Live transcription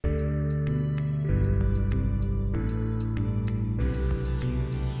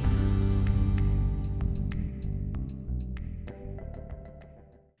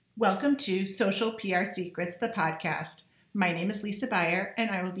Welcome to Social PR Secrets, the podcast. My name is Lisa Beyer, and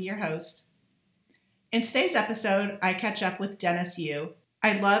I will be your host. In today's episode, I catch up with Dennis Yu.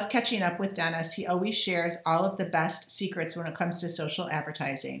 I love catching up with Dennis. He always shares all of the best secrets when it comes to social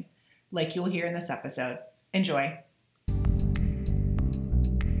advertising, like you'll hear in this episode. Enjoy.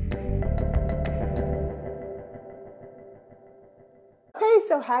 Okay,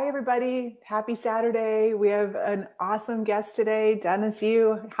 so hi everybody. Happy Saturday. We have an awesome guest today, Dennis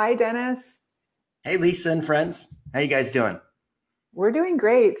Yu. Hi, Dennis. Hey, Lisa and friends. How you guys doing? We're doing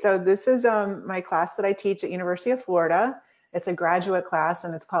great. So this is my class that I teach at University of Florida. It's a graduate class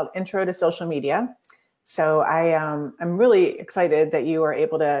and it's called Intro to Social Media. So I'm really excited that you are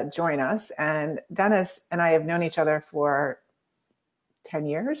able to join us. And Dennis and I have known each other for 10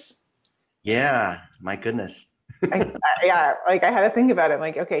 years. Yeah, my goodness. I had to think about it. I'm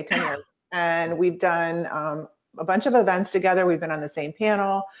like, okay, 10 years. And we've done a bunch of events together. We've been on the same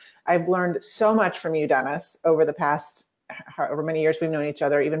panel. I've learned so much from you, Dennis, over the past however many years we've known each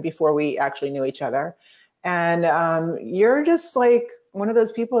other, even before we actually knew each other. And you're just like one of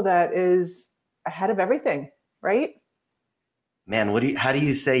those people that is ahead of everything, right? Man, how do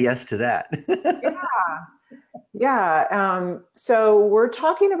you say yes to that? Yeah. So we're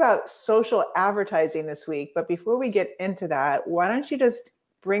talking about social advertising this week, but before we get into that, why don't you just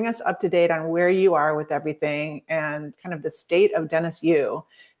bring us up to date on where you are with everything and kind of the state of Dennis Yu,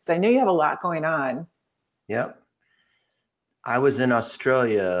 because I know you have a lot going on. Yep. I was in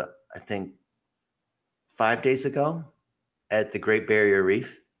Australia, I think 5 days ago at the Great Barrier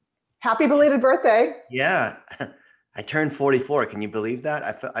Reef. Happy belated birthday. Yeah. I turned 44. Can you believe that?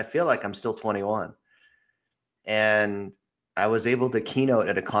 I feel like I'm still 21. And I was able to keynote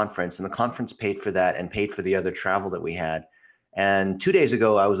at a conference, and the conference paid for that and paid for the other travel that we had. And 2 days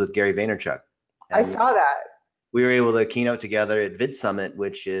ago, I was with Gary Vaynerchuk. I saw that. We were able to keynote together at VidSummit,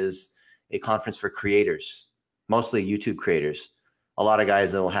 which is a conference for creators, mostly YouTube creators. A lot of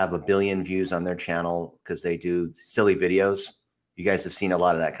guys that will have 1 billion views on their channel because they do silly videos. You guys have seen a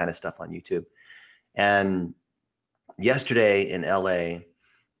lot of that kind of stuff on YouTube. And yesterday in LA,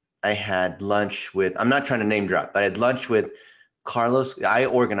 I had lunch with, I'm not trying to name drop, but I had lunch with Carlos. I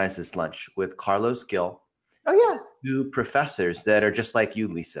organized this lunch with Carlos Gil. Oh, yeah. 2 professors that are just like you,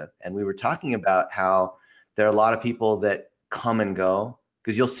 Lisa. And we were talking about how there are a lot of people that come and go,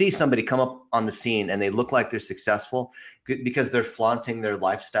 because you'll see somebody come up on the scene and they look like they're successful because they're flaunting their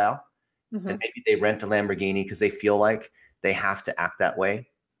lifestyle. Mm-hmm. And maybe they rent a Lamborghini because they feel like they have to act that way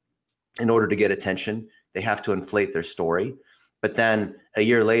in order to get attention. They have to inflate their story. But then a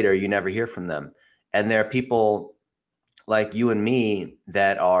year later, you never hear from them. And there are people like you and me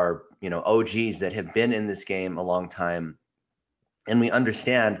that are, OGs that have been in this game a long time. And we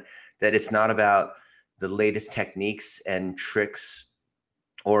understand that it's not about the latest techniques and tricks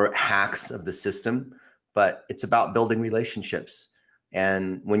or hacks of the system, but it's about building relationships.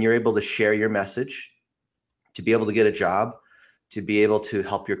 And when you're able to share your message, to be able to get a job, to be able to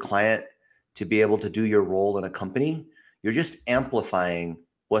help your client, to be able to do your role in a company, you're just amplifying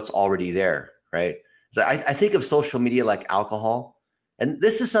what's already there, right? So I think of social media like alcohol. And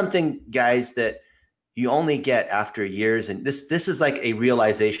this is something, guys, that you only get after years. And this is like a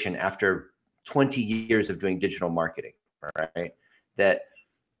realization after 20 years of doing digital marketing, right? That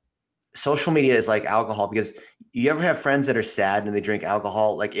social media is like alcohol, because you ever have friends that are sad and they drink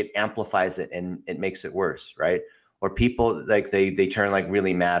alcohol, like it amplifies it and it makes it worse, right? Or people like they turn like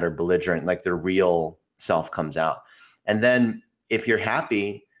really mad or belligerent, like their real self comes out. And then if you're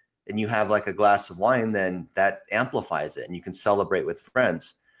happy and you have like a glass of wine, then that amplifies it and you can celebrate with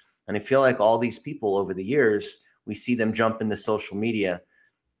friends. And I feel like all these people over the years, we see them jump into social media,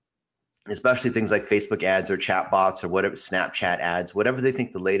 especially things like Facebook ads or chat bots or whatever, Snapchat ads, whatever they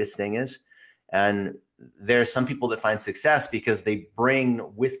think the latest thing is. And there are some people that find success because they bring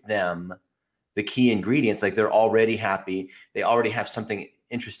with them the key ingredients, like they're already happy, they already have something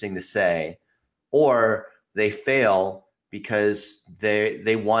interesting to say, or they fail because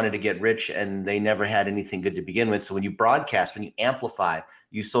they wanted to get rich and they never had anything good to begin with. So when you broadcast, when you amplify,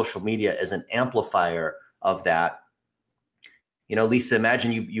 use social media as an amplifier of that. Lisa,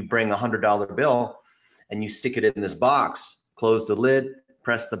 imagine you bring $100 bill and you stick it in this box, close the lid,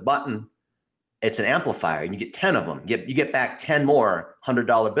 press the button. It's an amplifier, and you get 10 of them. You get back 10 more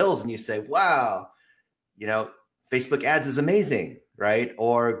 $100 bills, and you say, wow, Facebook ads is amazing, right?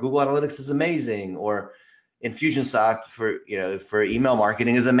 Or Google Analytics is amazing, or Infusionsoft for email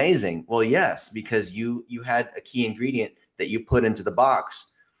marketing is amazing. Well, yes, because you had a key ingredient that you put into the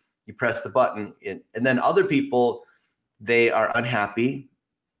box. You press the button, and then other people, they are unhappy.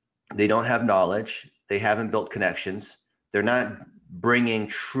 They don't have knowledge. They haven't built connections. They're not bringing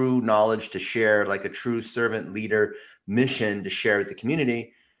true knowledge to share, like a true servant leader mission to share with the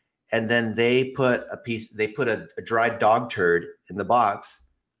community. And then they put a dried dog turd in the box,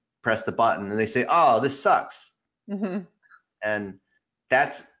 press the button, and they say, "Oh, this sucks." Mm-hmm. And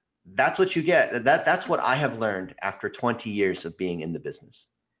that's what you get. That's what I have learned after 20 years of being in the business.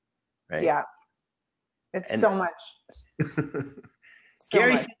 Right. Yeah. It's so much.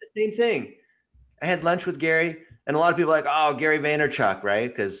 Gary said the same thing. I had lunch with Gary, and a lot of people are like, "Oh, Gary Vaynerchuk," right?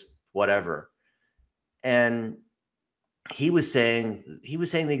 Because whatever. And he was saying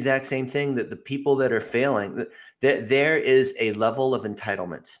the exact same thing, that the people that are failing, that there is a level of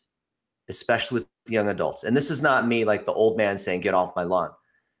entitlement, especially with young adults. And this is not me like the old man saying, "Get off my lawn,"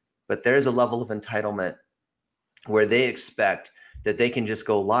 but there is a level of entitlement where they expect that they can just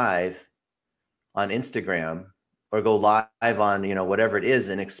go live on Instagram or go live on, whatever it is,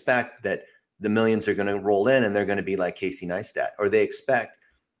 and expect that the millions are going to roll in and they're going to be like Casey Neistat, or they expect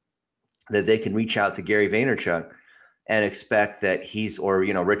that they can reach out to Gary Vaynerchuk and expect that he's, or,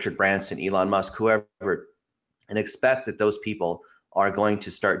 Richard Branson, Elon Musk, whoever, and expect that those people are going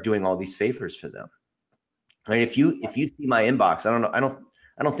to start doing all these favors for them. I mean, if you see my inbox,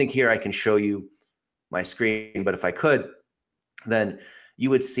 I don't think here I can show you my screen, but if I could, then you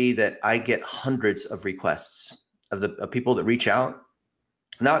would see that I get hundreds of requests of people that reach out.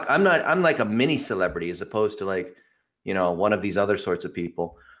 Now, I'm like a mini celebrity as opposed to like, one of these other sorts of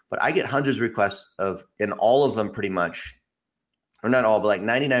people, but I get hundreds of requests and all of them pretty much, or not all, but like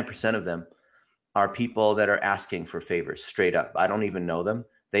 99% of them are people that are asking for favors straight up. I don't even know them.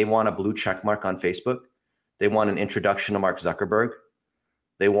 They want a blue check mark on Facebook. They want an introduction to Mark Zuckerberg.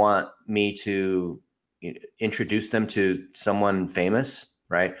 They want me to introduce them to someone famous,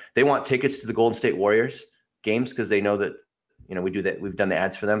 right? They want tickets to the Golden State Warriors games because they know that, we do that. We've done the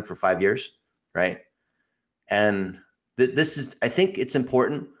ads for them for 5 years, right? And I think it's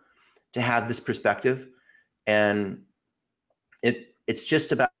important to have this perspective, and it's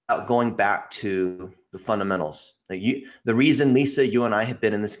just about going back to the fundamentals. The reason, Lisa, you and I have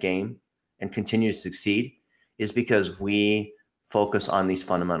been in this game and continue to succeed is because we focus on these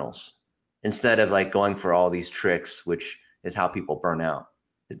fundamentals instead of like going for all these tricks, which is how people burn out.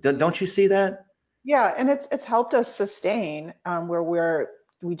 Don't you see that? Yeah, and it's helped us sustain where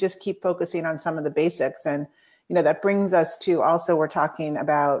we just keep focusing on some of the basics, and that brings us to also, we're talking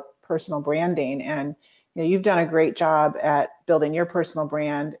about personal branding, and you've done a great job at building your personal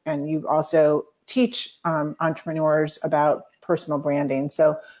brand, and you also teach entrepreneurs about personal branding.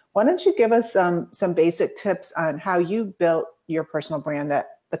 So why don't you give us some basic tips on how you built your personal brand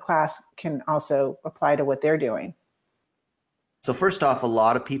that the class can also apply to what they're doing? So first off, a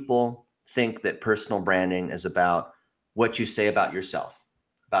lot of people think that personal branding is about what you say about yourself,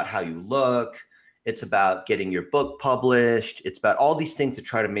 about how you look. It's about getting your book published. It's about all these things to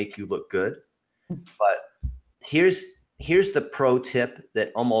try to make you look good. But here's the pro tip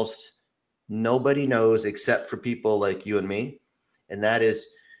that almost nobody knows except for people like you and me. And that is,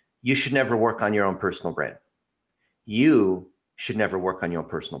 you should never work on your own personal brand. You should never work on your own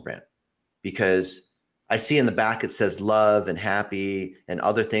personal brand, because I see in the back it says love and happy and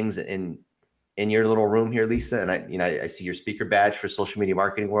other things in your little room here, Lisa. And I see your speaker badge for Social Media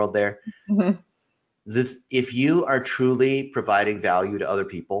Marketing World there. Mm-hmm. If you are truly providing value to other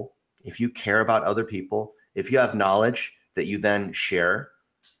people, if you care about other people, if you have knowledge that you then share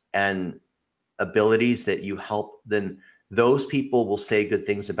and abilities that you help, then those people will say good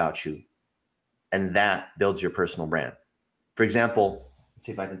things about you. And that builds your personal brand. For example, let's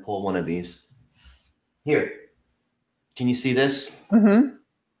see if I can pull one of these. Here, can you see this? Mm-hmm.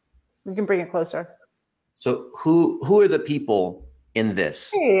 We can bring it closer. So who are the people in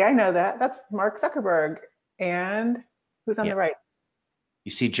this? Hey, I know that. That's Mark Zuckerberg. And who's on the right?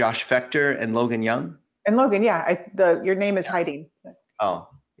 You see Josh Fector and Logan Young? And Logan, yeah. Your name is hiding. Oh,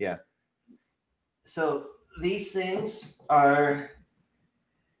 yeah. So these things are,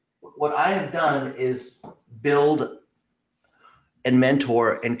 what I have done is build and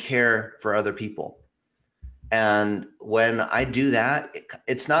mentor and care for other people. And when I do that,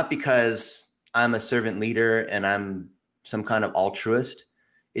 it's not because I'm a servant leader and I'm some kind of altruist.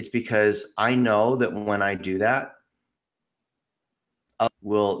 It's because I know that when I do that,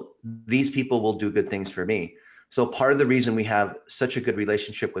 these people will do good things for me. So part of the reason we have such a good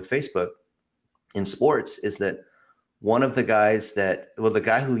relationship with Facebook in sports is that one of the guys the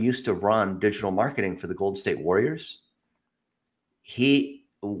guy who used to run digital marketing for the Golden State Warriors,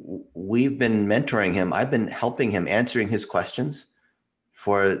 we've been mentoring him. I've been helping him, answering his questions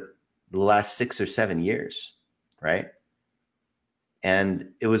for the last 6 or 7 years, right? And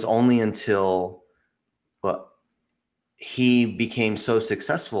it was only until, he became so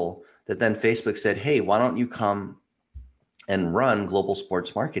successful that then Facebook said, hey, why don't you come and run global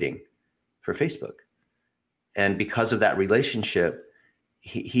sports marketing for Facebook? And because of that relationship,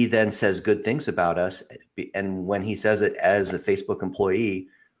 he then says good things about us. And when he says it as a Facebook employee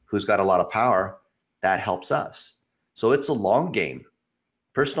who's got a lot of power, that helps us. So it's a long game.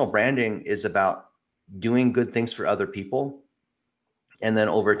 Personal branding is about doing good things for other people. And then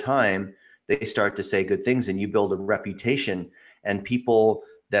over time, they start to say good things and you build a reputation, and people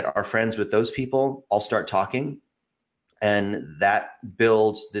that are friends with those people all start talking. And that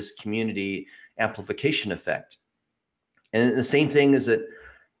builds this community amplification effect. And the same thing is that,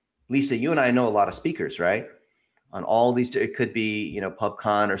 Lisa, you and I know a lot of speakers, right? On all these, it could be,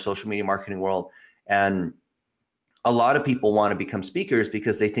 PubCon or social media marketing world. And a lot of people want to become speakers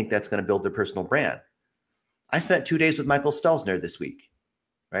because they think that's going to build their personal brand. I spent 2 days with Michael Stelzner this week,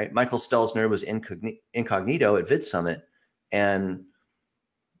 right? Michael Stelzner was incognito at VidSummit, and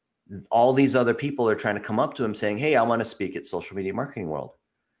all these other people are trying to come up to him saying, hey, I want to speak at Social Media Marketing World,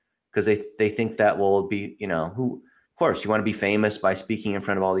 because they think that will be, of course, you want to be famous by speaking in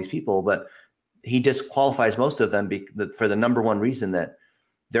front of all these people, but he disqualifies most of them for the number one reason that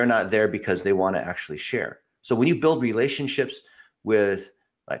they're not there because they want to actually share. So when you build relationships with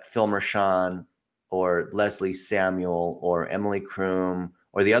like Phil Mershon or Leslie Samuel or Emily Kroom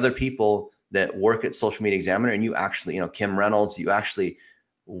or the other people that work at Social Media Examiner, and you actually, Kim Reynolds, you actually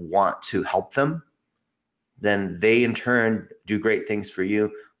want to help them, then they in turn do great things for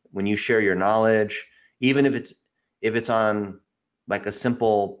you. When you share your knowledge, even if it's on like a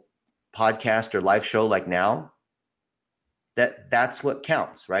simple podcast or live show like now, that's what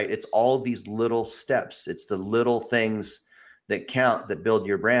counts, right? It's all these little steps. It's the little things that count, that build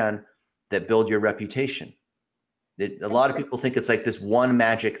your brand, that build your reputation. A lot of people think it's like this one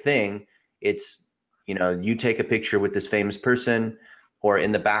magic thing. It's, you take a picture with this famous person, or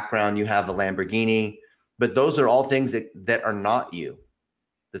in the background you have a Lamborghini, but those are all things that are not you.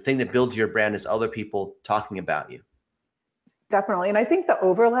 The thing that builds your brand is other people talking about you. Definitely. And I think the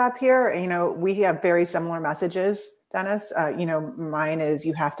overlap here, we have very similar messages, Dennis. Mine is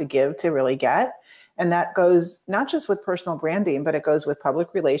you have to give to really get. And that goes not just with personal branding, but it goes with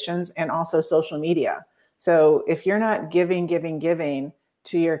public relations and also social media. So if you're not giving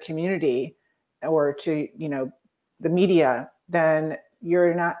to your community or to, the media, then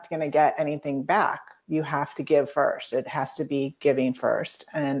you're not going to get anything back. You have to give first. It has to be giving first.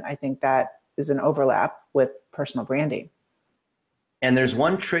 And I think that is an overlap with personal branding. And there's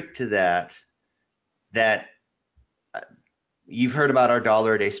one trick to that you've heard about our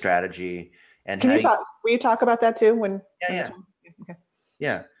 $1 a day strategy. And will you talk about that too? Okay.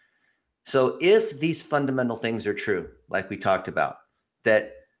 Yeah. So if these fundamental things are true, like we talked about,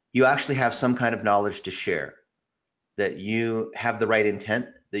 that you actually have some kind of knowledge to share, that you have the right intent,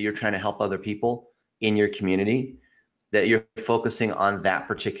 that you're trying to help other people in your community, that you're focusing on that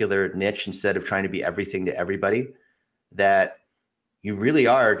particular niche instead of trying to be everything to everybody, that you really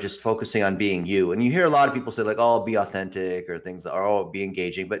are just focusing on being you. And you hear a lot of people say like, oh, be authentic, or things, or oh, be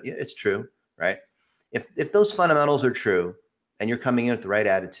engaging, but it's true, right? If those fundamentals are true and you're coming in with the right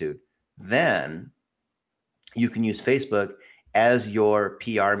attitude, then you can use Facebook as your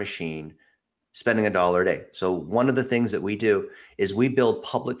PR machine, spending $1 a day. So one of the things that we do is we build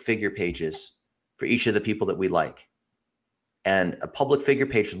public figure pages for each of the people that we like. And a public figure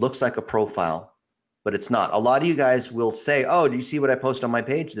page looks like a profile, but it's not. A lot of you guys will say, oh, do you see what I posted on my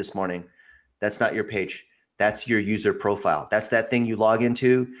page this morning? That's not your page. That's your user profile. That's that thing you log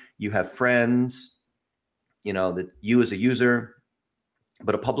into. You have friends, that you as a user,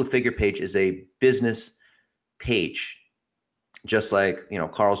 but a public figure page is a business page. Just like,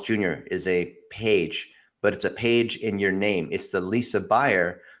 Carl's Jr. is a page, but it's a page in your name. It's the Lisa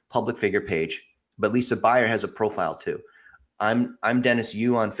Buyer public figure page, but Lisa Buyer has a profile too. I'm Dennis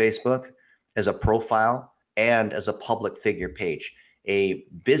Yu on Facebook as a profile and as a public figure page, a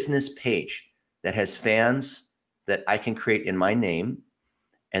business page that has fans that I can create in my name.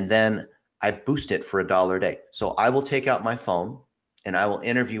 And then I boost it for $1 a day. So I will take out my phone and I will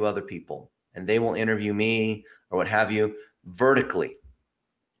interview other people, and they will interview me or what have you, vertically,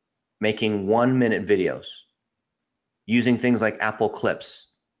 making 1-minute videos using things like Apple Clips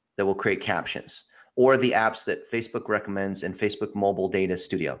that will create captions, or the apps that Facebook recommends in Facebook Mobile Data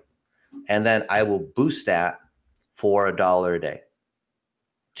Studio. And then I will boost that for $1 a day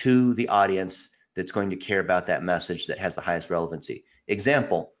to the audience that's going to care about that message that has the highest relevancy.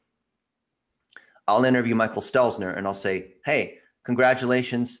 Example, I'll interview Michael Stelzner and I'll say, hey,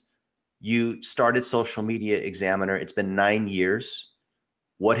 congratulations. You started Social Media Examiner. It's been 9 years.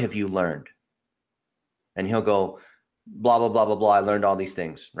 What have you learned? And he'll go, blah, blah, blah, blah, blah. I learned all these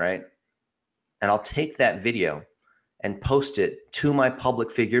things, right? And I'll take that video and post it to my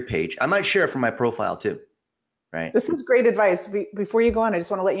public figure page. I might share it from my profile too, right? This is great advice. Before you go on, I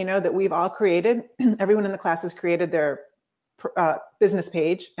just want to let you know that we've all created, everyone in the class has created their business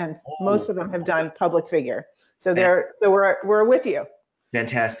page, and most of them have done public figure. So we're with you.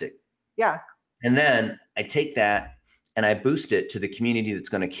 Fantastic. Yeah. And then I take that and I boost it to the community that's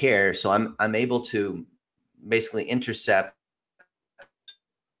going to care. So I'm able to basically intercept,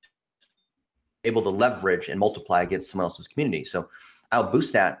 able to leverage and multiply against someone else's community. So I'll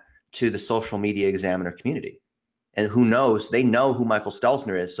boost that to the Social Media Examiner community. And who knows, they know who Michael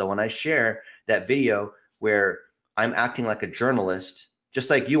Stelzner is. So when I share that video where I'm acting like a journalist, just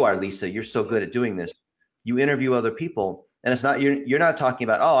like you are, Lisa, you're so good at doing this. You interview other people, and it's not, you're not talking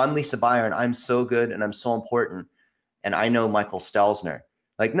about, oh, I'm Lisa Byron, I'm so good and I'm so important, and I know Michael Stelzner.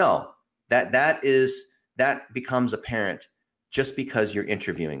 Like, no, that becomes apparent just because you're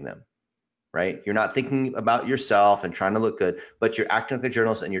interviewing them, right? You're not thinking about yourself and trying to look good, but you're acting like a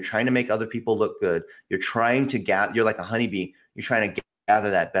journalist and you're trying to make other people look good. You're trying to gather, you're like a honeybee, you're trying to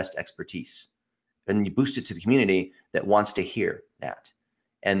gather that best expertise. And you boost it to the community that wants to hear that.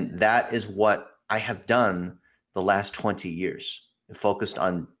 And that is what I have done the last 20 years, focused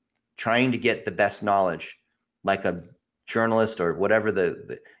on trying to get the best knowledge, like a journalist or whatever,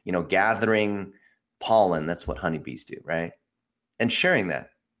 the gathering pollen. That's what honeybees do, right? And sharing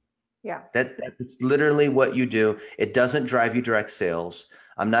that. Yeah. That's literally what you do. It doesn't drive you direct sales.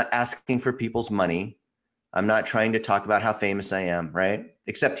 I'm not asking for people's money. I'm not trying to talk about how famous I am, right?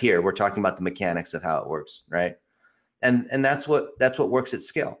 Except here, we're talking about the mechanics of how it works, right? And that's what works at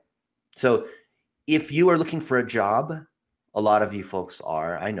scale. So if you are looking for a job, a lot of you folks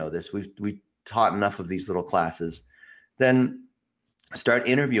are, I know this, we've taught enough of these little classes, then start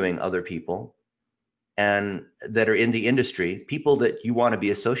interviewing other people and that are in the industry, people that you want to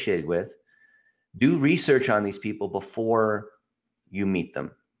be associated with. Do research on these people before you meet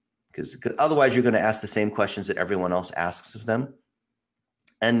them, because otherwise you're going to ask the same questions that everyone else asks of them,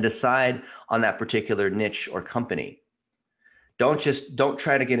 and decide on that particular niche or company. Don't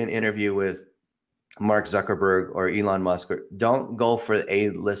try to get an interview with Mark Zuckerberg or Elon Musk, or don't go for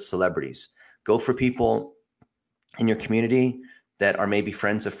A-list celebrities. Go for people in your community that are maybe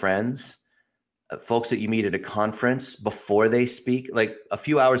friends of friends, folks that you meet at a conference before they speak, like a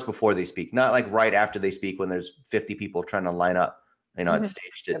few hours before they speak, not like right after they speak when there's 50 people trying to line up, at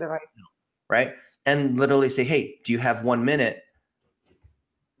stage to, right? And literally say, hey, do you have 1 minute?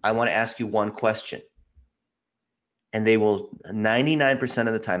 I want to ask you one question. And they will, 99%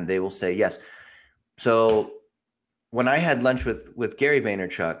 of the time, they will say yes. So when I had lunch with Gary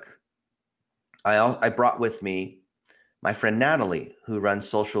Vaynerchuk, I brought with me my friend Natalie, who runs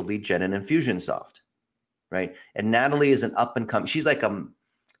Social Lead Gen and Infusionsoft, right? And Natalie is an up and coming. She's like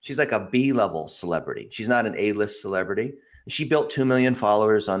a B-level celebrity. She's not an A-list celebrity. She built 2 million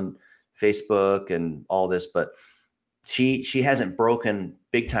followers on Facebook and all this, but she hasn't broken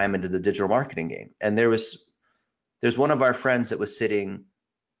big time into the digital marketing game. And there's one of our friends that was sitting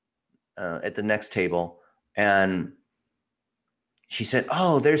at the next table, and she said,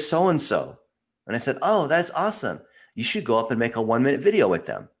 "Oh, there's so and so," and I said, "Oh, that's awesome. You should go up and make a 1-minute video with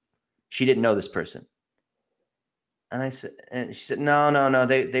them." She didn't know this person. And she said, no,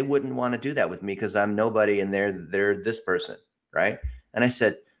 they wouldn't want to do that with me because I'm nobody and they're this person, right? And I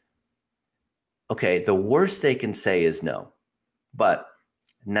said, okay, the worst they can say is no. But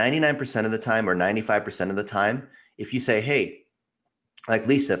 99% of the time or 95% of the time, if you say, hey, like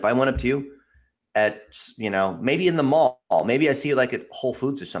Lisa, if I went up to you at, maybe in the mall, maybe I see you like at Whole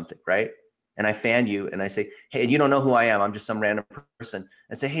Foods or something, right? And I fan you and I say, hey, and you don't know who I am, I'm just some random person,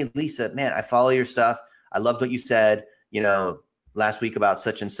 and say, hey, Lisa, man, I follow your stuff. I loved what you said, last week about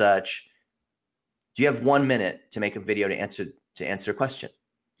such and such. Do you have 1 minute to make a video to answer a question?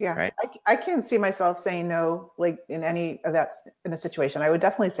 Yeah, right. I can't see myself saying no, like in any of that in a situation. I would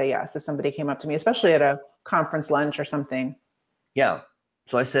definitely say yes if somebody came up to me, especially at a conference lunch or something. Yeah.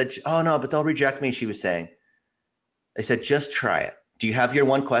 So I said, oh no, but they'll reject me. She was saying, I said, just try it. Do you have your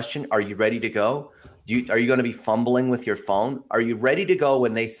one question? Are you ready to go? Are you going to be fumbling with your phone? Are you ready to go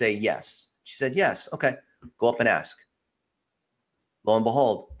when they say yes? She said, yes. Okay. Go up and ask. Lo and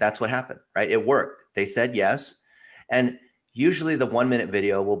behold, that's what happened, right? It worked. They said yes. And usually the 1 minute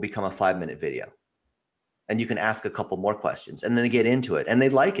video will become a 5-minute video. And you can ask a couple more questions and then they get into it and they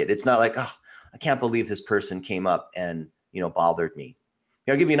like it. It's not like, oh, I can't believe this person came up and, bothered me.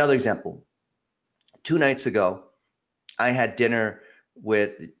 I'll give you another example. 2 nights ago, I had dinner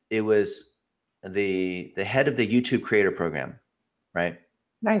with, it was the head of the YouTube creator program, right?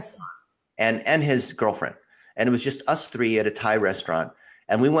 Nice. And his girlfriend. And it was just us three at a Thai restaurant.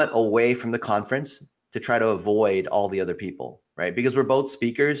 And we went away from the conference to try to avoid all the other people, right? Because we're both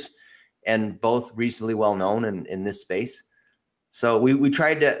speakers and both reasonably well known in this space. So we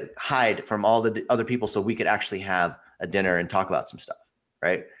tried to hide from all the other people so we could actually have a dinner and talk about some stuff,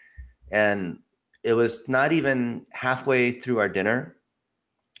 right? And it was not even halfway through our dinner,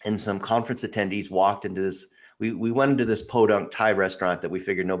 and some conference attendees walked into this. We went into this podunk Thai restaurant that we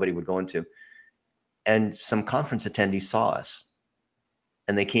figured nobody would go into, and some conference attendees saw us,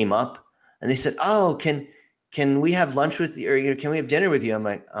 and they came up and they said, "Oh, can we have lunch with you, or can we have dinner with you?" I'm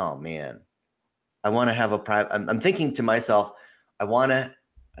like, "Oh man, I want to have a private." I'm thinking to myself, I want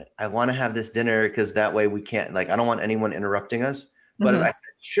to have this dinner because that way we can't, like, I don't want anyone interrupting us. But I said,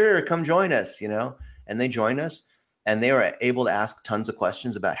 sure, come join us, and they joined us, and they were able to ask tons of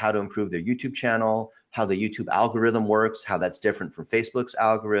questions about how to improve their YouTube channel, how the YouTube algorithm works, how that's different from Facebook's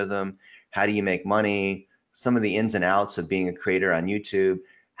algorithm, how do you make money, some of the ins and outs of being a creator on YouTube,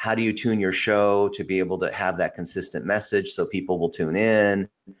 how do you tune your show to be able to have that consistent message so people will tune in,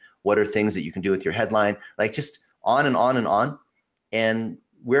 what are things that you can do with your headline, like just on and on and on. And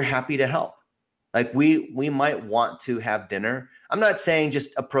we're happy to help. Like we might want to have dinner. I'm not saying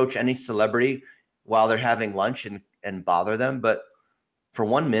just approach any celebrity while they're having lunch and bother them, but for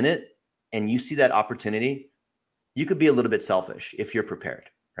 1 minute and you see that opportunity, you could be a little bit selfish if you're prepared,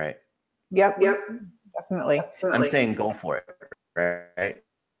 right? Yep, definitely. I'm saying go for it, right?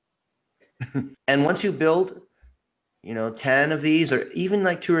 And once you build, 10 of these, or even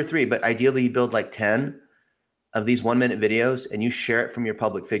like 2 or 3, but ideally you build like 10 of these 1 minute videos and you share it from your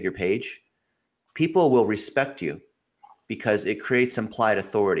public figure page, people will respect you because it creates implied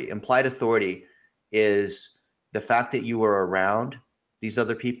authority. Implied authority is the fact that you were around these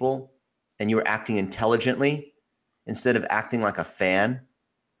other people and you were acting intelligently instead of acting like a fan,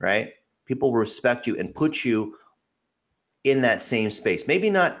 right? People will respect you and put you in that same space. Maybe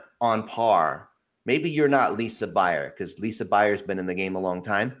not on par. Maybe you're not Lisa Buyer, because Lisa Buyer's been in the game a long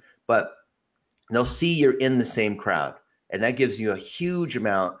time, but they'll see you're in the same crowd. And that gives you a huge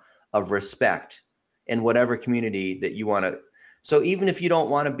amount of respect in whatever community that you want to. So even if you don't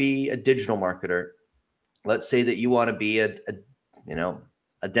want to be a digital marketer, let's say that you want to be a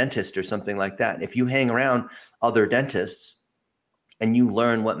dentist or something like that. If you hang around other dentists and you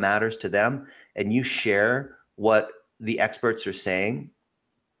learn what matters to them and you share what the experts are saying,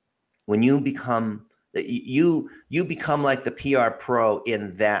 when you become you become like the PR pro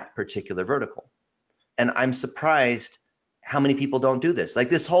in that particular vertical. And I'm surprised how many people don't do this. Like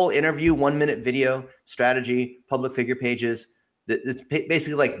this whole interview, 1 minute video strategy, public figure pages, it's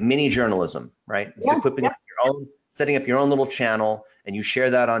basically like mini journalism, right? It's equipping up your own, setting up your own little channel, and you share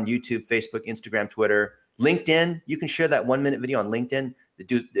that on YouTube, Facebook, Instagram, Twitter, LinkedIn. You can share that 1 minute video on LinkedIn.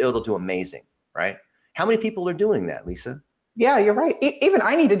 It'll do amazing, right? How many people are doing that, Lisa? Yeah, you're right. Even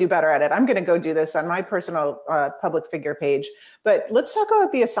I need to do better at it. I'm going to go do this on my personal public figure page. But let's talk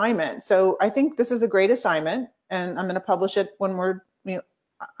about the assignment. So I think this is a great assignment, and I'm going to publish it when we're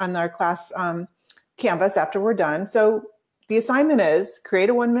on our class Canvas after we're done. So the assignment is create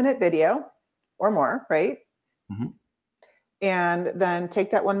a 1 minute video or more, right? Mm-hmm. And then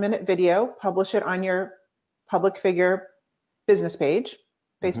take that 1 minute video, publish it on your public figure business page,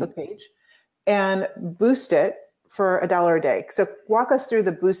 Facebook page, and boost it for $1 a day. So walk us through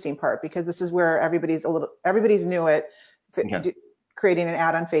the boosting part, because this is where everybody's new at creating an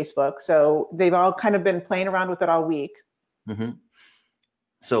ad on Facebook. So they've all kind of been playing around with it all week. Mm-hmm.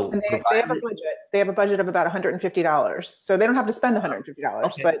 So they have a budget. They have a budget of about $150. So they don't have to spend $150.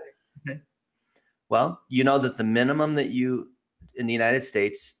 Okay. But well, you know that the minimum that you in the United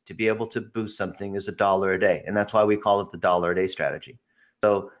States to be able to boost something is $1 a day, and that's why we call it the $1 a day strategy.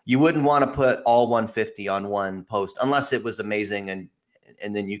 So you wouldn't want to put all 150 on one post unless it was amazing and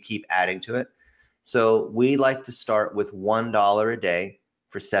then you keep adding to it. So we like to start with $1 a day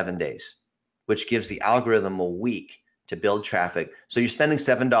for 7 days, which gives the algorithm a week to build traffic. So you're spending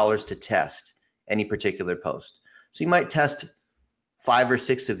 $7 to test any particular post. So you might test 5 or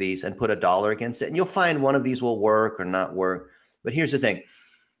 6 of these and put $1 against it, and you'll find one of these will work or not work. But here's the thing.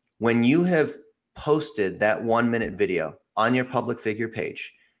 When you have posted that 1 minute video on your public figure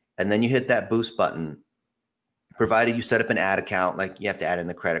page, and then you hit that boost button, provided you set up an ad account, like you have to add in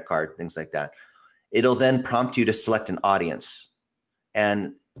the credit card, things like that, it'll then prompt you to select an audience.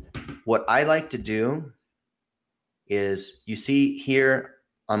 And what I like to do is, you see here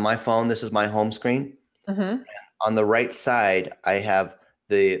on my phone, this is my home screen. Mm-hmm. On the right side, I have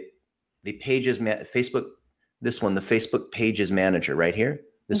the pages, Facebook, this one, the Facebook Pages Manager right here,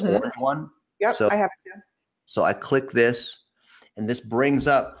 this orange one. Yep, so, I have it too. So I click this, and this brings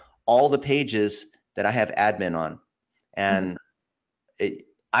up all the pages that I have admin on, and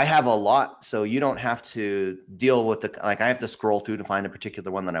I have a lot, so you don't have to deal with I have to scroll through to find a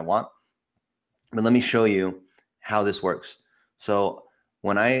particular one that I want. But let me show you how this works. So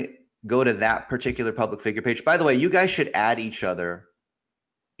when I go to that particular public figure page, by the way, you guys should add each other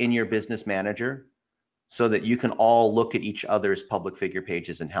in your business manager so that you can all look at each other's public figure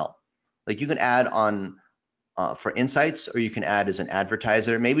pages and help. Like you can add on for insights, or you can add as an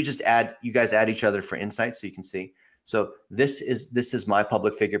advertiser. Maybe just you guys add each other for insights so you can see. So this is my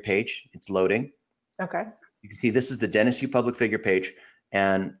public figure page. It's loading. Okay. You can see this is the Dennis Yu public figure page,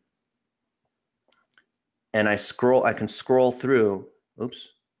 and I can scroll through. Oops.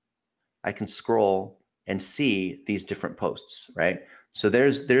 I can scroll and see these different posts, right? So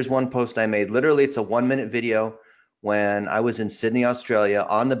there's one post I made. Literally, it's a 1-minute video when I was in Sydney, Australia,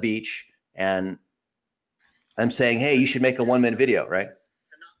 on the beach, and I'm saying, hey, you should make a 1-minute video, right?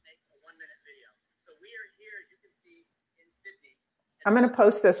 I'm going to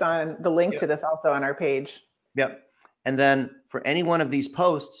post this on the link to this also on our page. Yep. And then for any one of these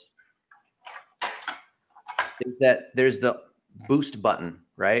posts, is that there's the boost button,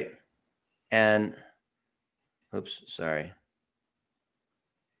 right? And oops, sorry.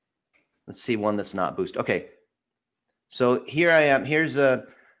 Let's see one that's not boost. Okay. So here I am. Here's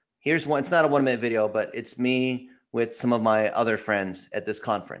one. It's not a 1-minute video, but it's me with some of my other friends at this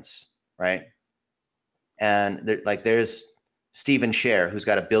conference, right? And there's Stephen Scher, who's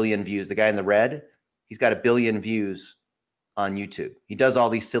got 1 billion views. The guy in the red, he's got 1 billion views on YouTube. He does all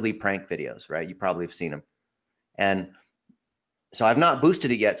these silly prank videos, right? You probably have seen him. And so I've not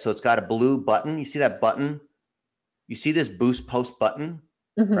boosted it yet. So it's got a blue button. You see that button? You see this boost post button,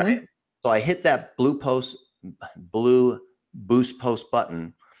 right? So I hit that blue boost post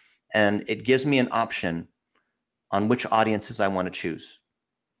button, and it gives me an option on which audiences I want to choose.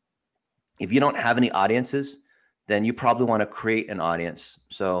 If you don't have any audiences, then you probably want to create an audience.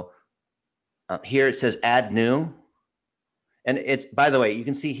 So here it says add new. And it's, by the way, you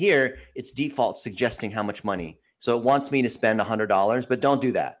can see here, it's default suggesting how much money. So it wants me to spend $100, but don't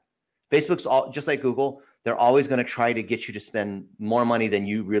do that. Facebook's just like Google. They're always going to try to get you to spend more money than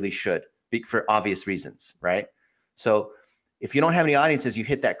you really should for obvious reasons, right? So if you don't have any audiences, you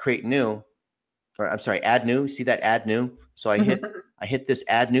hit that create new, or I'm sorry, add new. See that add new? So I hit this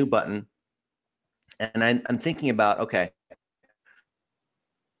add new button, and I'm thinking about, okay,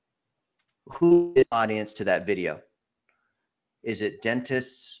 who is the audience to that video? Is it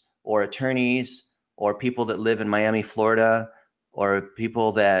dentists or attorneys or people that live in Miami, Florida, or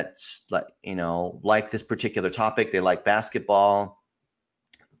people that like this particular topic? They like basketball.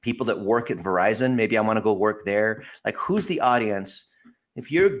 People that work at Verizon, maybe I want to go work there. Like, who's the audience?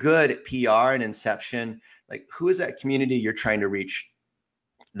 If you're good at PR and inception, like, who is that community you're trying to reach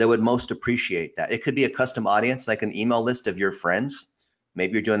that would most appreciate that? It could be a custom audience, like an email list of your friends.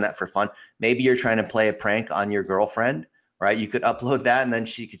 Maybe you're doing that for fun. Maybe you're trying to play a prank on your girlfriend, right? You could upload that and then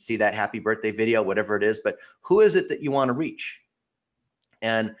she could see that happy birthday video, whatever it is. But who is it that you want to reach?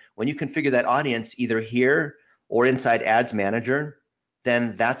 And when you configure that audience, either here or inside Ads Manager,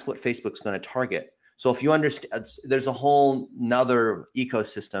 then that's what Facebook's going to target. So if you understand, there's a whole nother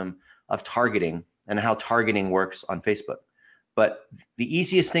ecosystem of targeting and how targeting works on Facebook. But the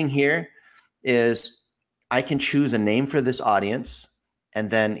easiest thing here is I can choose a name for this audience. And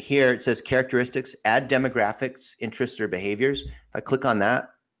then here it says characteristics, add demographics, interests, or behaviors. If I click on that,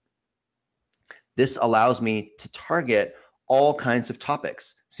 this allows me to target all kinds of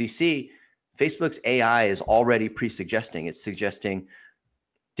topics. So you see, Facebook's AI is already pre-suggesting. It's suggesting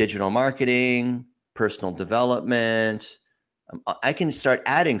digital marketing, personal development. I can start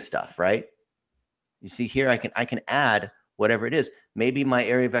adding stuff, right? You see here, I can add whatever it is. Maybe my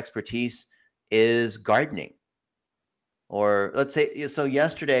area of expertise is gardening. Or let's say, so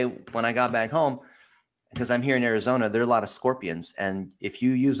yesterday when I got back home, because I'm here in Arizona, there are a lot of scorpions. And if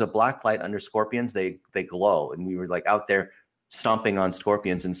you use a black light under scorpions, they glow. And we were like out there stomping on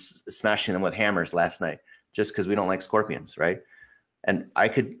scorpions and smashing them with hammers last night, just because we don't like scorpions, right? And I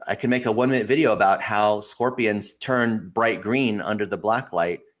could make a 1-minute video about how scorpions turn bright green under the black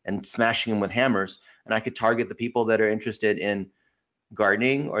light and smashing them with hammers. And I could target the people that are interested in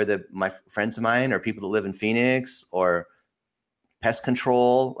gardening, or my friends of mine, or people that live in Phoenix, or pest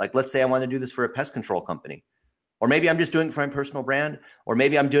control. Like, let's say I want to do this for a pest control company, or maybe I'm just doing it for my personal brand, or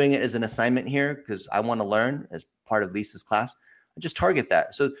maybe I'm doing it as an assignment here because I want to learn as part of Lisa's class. I just target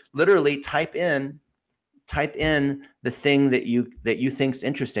that. So literally type in the thing that you think's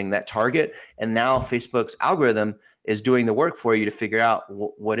interesting, that target, and now Facebook's algorithm is doing the work for you to figure out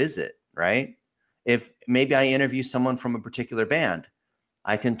what is it, right? If maybe I interview someone from a particular band,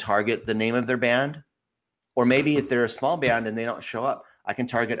 I can target the name of their band, or maybe if they're a small band and they don't show up, I can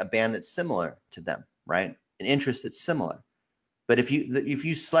target a band that's similar to them, right? An interest that's similar. But if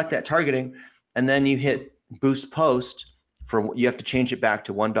you select that targeting and then you hit boost post you have to change it back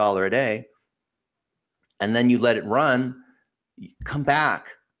to $1 a day, and then you let it run, come back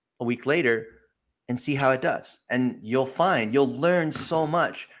a week later and see how it does. And you'll learn so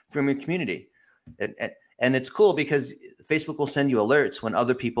much from your community. And it's cool because Facebook will send you alerts when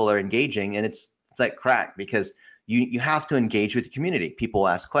other people are engaging, and it's like crack, because you have to engage with the community. People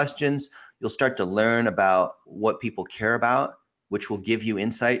ask questions. You'll start to learn about what people care about, which will give you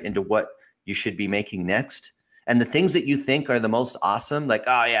insight into what you should be making next. And the things that you think are the most awesome, like,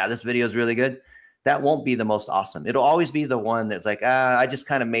 oh yeah, this video is really good, that won't be the most awesome. It'll always be the one that's like, I just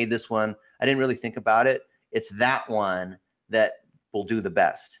kind of made this one. I didn't really think about it. It's that one that will do the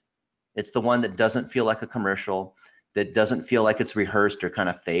best. It's the one that doesn't feel like a commercial, that doesn't feel like it's rehearsed or kind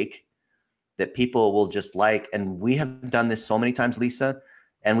of fake, that people will just like. And we have done this so many times, Lisa,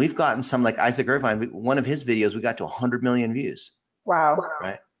 and we've gotten some, like Isaac Irvine, one of his videos, we got to 100 million views. Wow.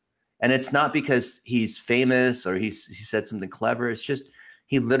 Right. And it's not because he's famous or he said something clever. It's just,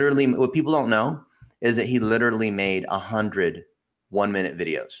 he literally, what people don't know is that he literally made 100 1-minute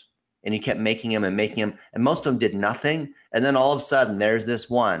videos, and he kept making them, and most of them did nothing. And then all of a sudden there's this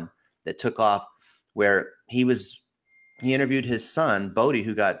one that took off, where he interviewed his son, Bodhi,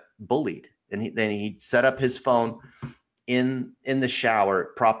 who got bullied. And then he set up his phone in the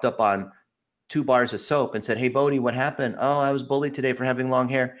shower, propped up on 2 bars of soap, and said, "Hey, Bodhi, what happened?" "Oh, I was bullied today for having long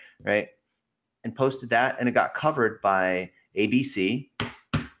hair." Right. And posted that, and it got covered by ABC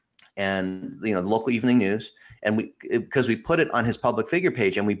and, the local evening news. And because we put it on his public figure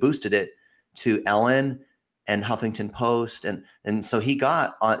page, and we boosted it to Ellen and Huffington Post. And so he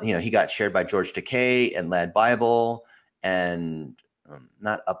got on, he got shared by George Takei and Lad Bible and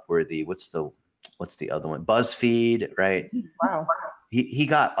not Upworthy. What's the other one? BuzzFeed, right? Wow. He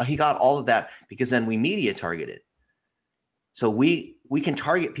got all of that, because then we media targeted. So we can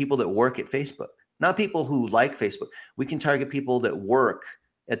target people that work at Facebook, not people who like Facebook. We can target people that work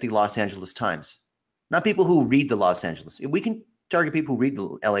at the Los Angeles Times, not people who read the Los Angeles. We can target people who read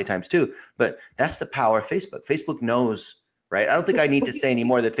the LA Times too, but that's the power of Facebook. Facebook knows, right? I don't think I need to say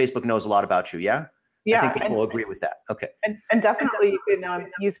anymore that Facebook knows a lot about you. Yeah. Yeah. I think people will agree with that. Okay. And definitely you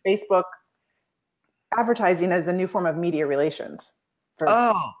can use Facebook advertising as a new form of media relations.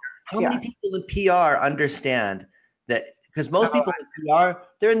 How many people in PR understand that? Because most people in PR,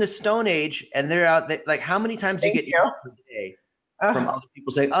 they're in the Stone Age, and they're out there. Like, how many times do you get emails per day from other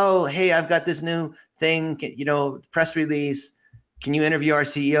people saying, "Oh, hey, I've got this new thing, press release. Can you interview our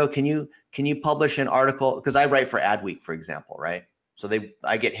CEO? Can you publish an article?" Because I write for Adweek, for example, right? So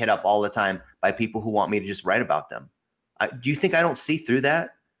I get hit up all the time by people who want me to just write about them. Do you think I don't see through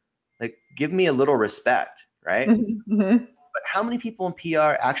that? Like, give me a little respect, right? Mm-hmm. But how many people in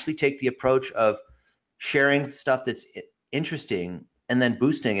PR actually take the approach of sharing stuff that's interesting and then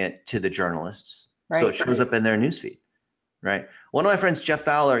boosting it to the journalists, right, so it shows up in their newsfeed, right? One of my friends, Jeff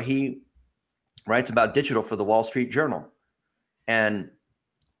Fowler, he writes about digital for the Wall Street Journal. And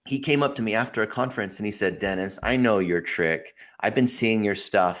he came up to me after a conference and he said, "Dennis, I know your trick. I've been seeing your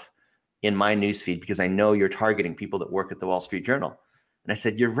stuff in my newsfeed because I know you're targeting people that work at the Wall Street Journal." And I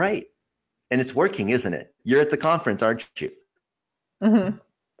said, "You're right. And it's working, isn't it? You're at the conference, aren't you?" Mm-hmm.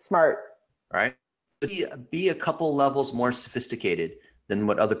 Smart. Right? Be a couple levels more sophisticated than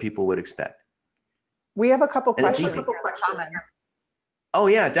what other people would expect. We have a couple questions. Oh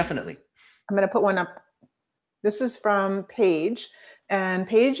yeah, definitely. I'm going to put one up. This is from Paige, and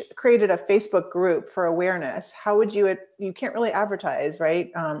Paige created a Facebook group for awareness. How would you can't really advertise,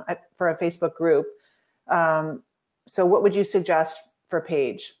 right? For a Facebook group. So what would you suggest for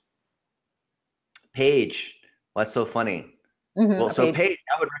Paige? Paige, what's so funny? Mm-hmm. Well, so Paige,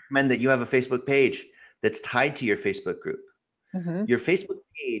 I would recommend that you have a Facebook page that's tied to your Facebook group. Mm-hmm. Your Facebook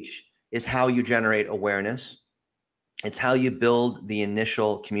page is how you generate awareness. It's how you build the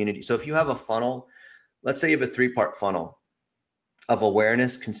initial community. So if you have a funnel, let's say you have a 3-part funnel of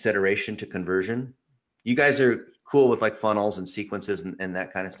awareness, consideration to conversion. You guys are cool with like funnels and sequences and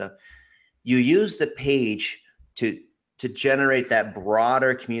that kind of stuff. You use the page to generate that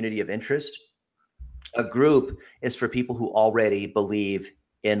broader community of interest. A group is for people who already believe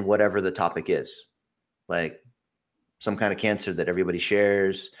in whatever the topic is, like some kind of cancer that everybody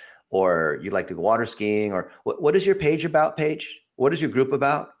shares, or you like to go water skiing, or what is your page about, Paige? What is your group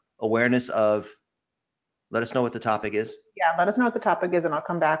about? Awareness of, let us know what the topic is. Yeah, let us know what the topic is, and I'll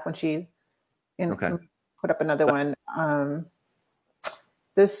come back when she put up another one.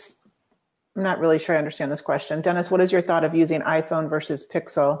 I'm not really sure I understand this question. Dennis, what is your thought of using iPhone versus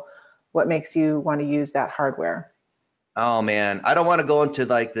Pixel? What makes you want to use that hardware? Oh man, I don't want to go into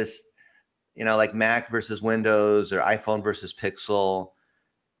like this, like Mac versus Windows or iPhone versus Pixel.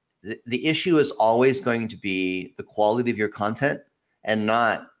 The issue is always going to be the quality of your content and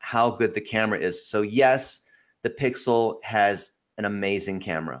not how good the camera is. So yes, the Pixel has an amazing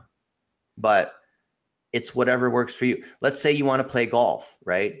camera, but it's whatever works for you. Let's say you want to play golf,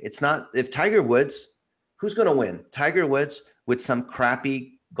 right? It's not, if Tiger Woods, who's going to win? Tiger Woods with some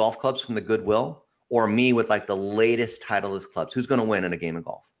crappy golf clubs from the Goodwill, or me with like the latest Titleist clubs? Who's going to win in a game of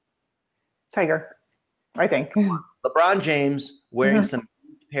golf? Tiger, I think. LeBron James wearing some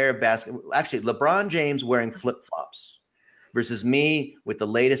pair of actually LeBron James wearing flip-flops versus me with the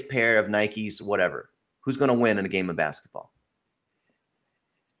latest pair of Nikes, whatever. Who's going to win in a game of basketball?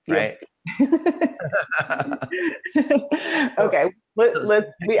 Right? Okay.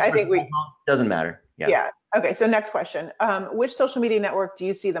 Doesn't matter. Yeah. Okay. So next question. Which social media network do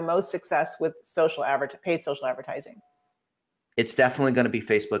you see the most success with paid social advertising? It's definitely going to be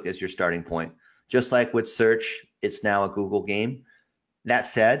Facebook as your starting point. Just like with search, it's now a Google game. That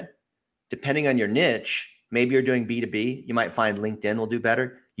said, depending on your niche, maybe you're doing B2B, you might find LinkedIn will do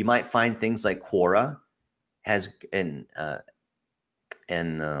better. You might find things like Quora and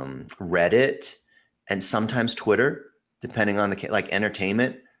Reddit and sometimes Twitter, depending on like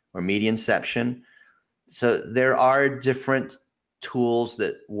entertainment or media inception. So there are different tools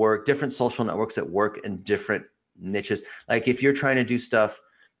that work, different social networks that work in different niches. Like if you're trying to do stuff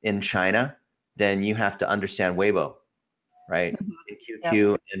in China, then you have to understand Weibo, right? And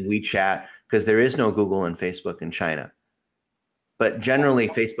QQ and WeChat, because there is no Google and Facebook in China. But generally,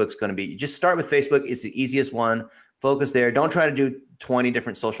 Facebook's going to be, just start with Facebook. It's the easiest one. Focus there. Don't try to do 20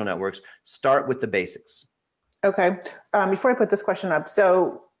 different social networks. Start with the basics. Okay. Before I put this question up,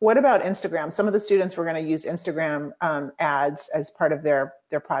 so what about Instagram? Some of the students were going to use Instagram ads as part of their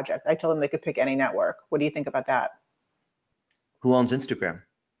project. I told them they could pick any network. What do you think about that? Who owns Instagram?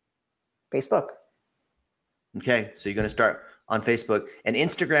 Facebook. Okay, so you're going to start on Facebook, and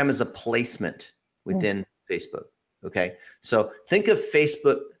Instagram is a placement within Facebook. Okay, so think of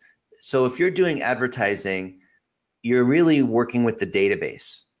Facebook. So if you're doing advertising, you're really working with the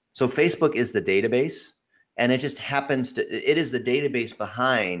database. So Facebook is the database, and it just happens to, it is the database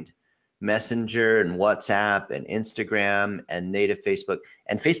behind Messenger and WhatsApp and Instagram and native Facebook.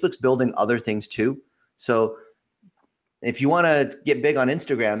 And Facebook's building other things too. So if you want to get big on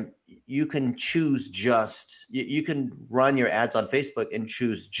Instagram, you can choose you can run your ads on Facebook and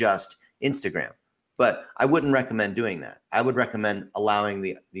choose just Instagram. But I wouldn't recommend doing that. I would recommend allowing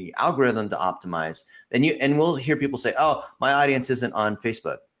the algorithm to optimize. And we'll hear people say, oh, my audience isn't on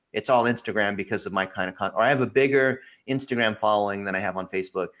Facebook. It's all Instagram because of my kind of content, or I have a bigger Instagram following than I have on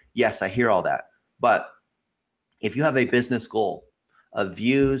Facebook. Yes, I hear all that. But if you have a business goal of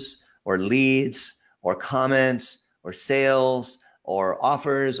views or leads or comments or sales or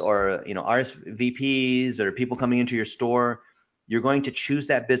offers or RSVPs or people coming into your store, you're going to choose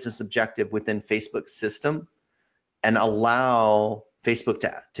that business objective within Facebook's system and allow Facebook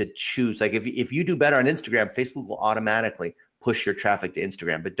to choose. Like if you do better on Instagram, Facebook will automatically push your traffic to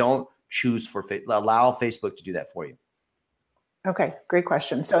Instagram, but don't allow Facebook to do that for you. Okay, great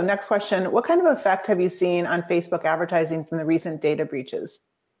question. So next question, what kind of effect have you seen on Facebook advertising from the recent data breaches?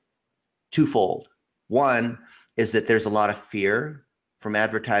 Twofold. One is that there's a lot of fear from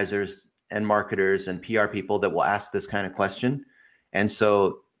advertisers and marketers and PR people that will ask this kind of question. And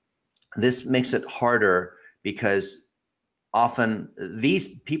so this makes it harder because often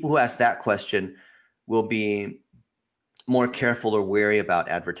these people who ask that question will be more careful or wary about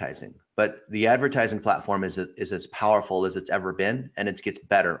advertising. But the advertising platform is as powerful as it's ever been, and it gets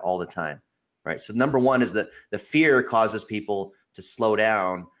better all the time, right? So number one is that the fear causes people to slow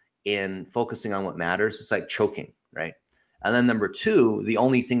down in focusing on what matters. It's like choking, right? And then number two, the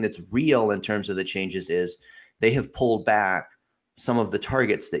only thing that's real in terms of the changes is they have pulled back some of the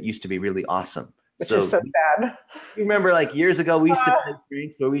targets that used to be really awesome. Which is so sad. You remember like years ago, we used to play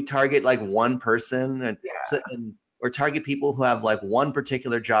drinks where we target like one person or target people who have like one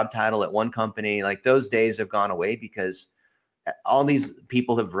particular job title at one company. Like those days have gone away because all these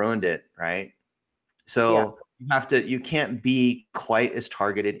people have ruined it, right? So you can't be quite as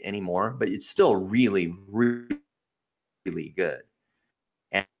targeted anymore, but it's still really, really, really good.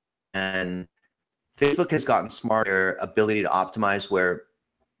 And Facebook has gotten smarter ability to optimize where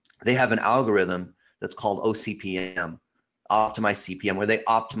they have an algorithm that's called OCPM, optimize CPM, where they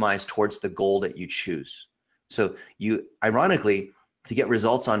optimize towards the goal that you choose. So you, ironically, to get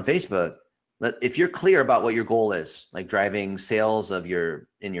results on Facebook, If you're clear about what your goal is, like driving sales in your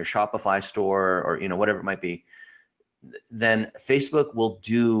Shopify store or whatever it might be, then Facebook will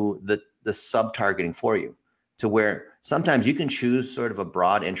do the sub targeting for you, to where sometimes you can choose sort of a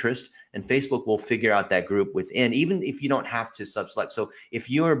broad interest and Facebook will figure out that group within, even if you don't have to sub select. So if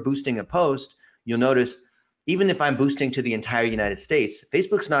you're boosting a post, you'll notice, even if I'm boosting to the entire United States,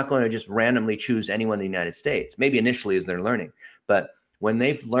 Facebook's not going to just randomly choose anyone in the United States, maybe initially as they're learning. But when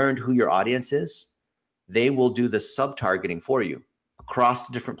they've learned who your audience is, they will do the sub targeting for you across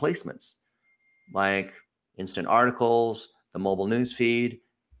the different placements, like instant articles, the mobile news feed,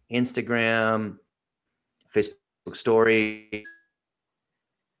 Instagram, Facebook story,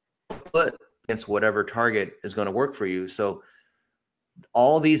 put against whatever target is going to work for you. So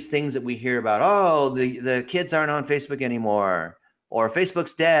all these things that we hear about, oh, the kids aren't on Facebook anymore, or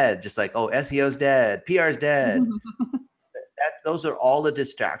Facebook's dead, just like, oh, SEO's dead, PR's dead. Those are all a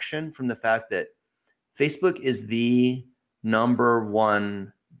distraction from the fact that Facebook is the number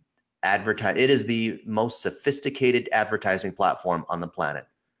one it is the most sophisticated advertising platform on the planet.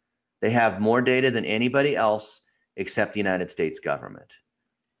 They have more data than anybody else except the United States government,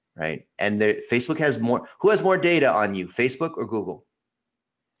 right? And Facebook has more. Who has more data on you, Facebook or Google?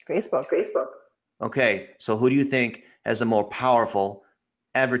 Facebook. Okay, so who do you think has a more powerful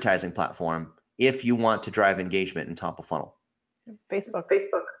advertising platform if you want to drive engagement in top of funnel? Facebook.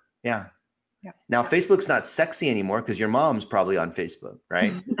 Yeah. Now, Facebook's not sexy anymore because your mom's probably on Facebook,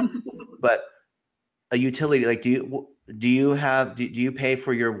 right? But a utility, like, do you pay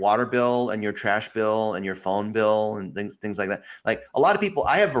for your water bill and your trash bill and your phone bill and things like that? Like, a lot of people,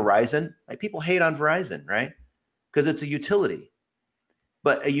 I have Verizon, like, people hate on Verizon, right? Because it's a utility.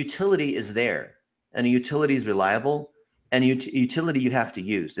 But a utility is there, and a utility is reliable, and utility you have to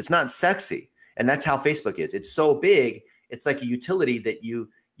use. It's not sexy, and that's how Facebook is. It's so big, it's like a utility that you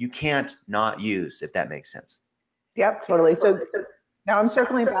can't not use, if that makes sense. Yep, totally. So now I'm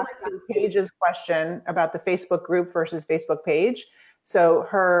circling back to Paige's question about the Facebook group versus Facebook page. So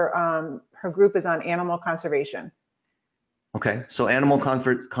her group is on animal conservation. Okay, so animal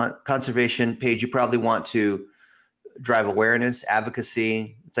conservation page, you probably want to drive awareness,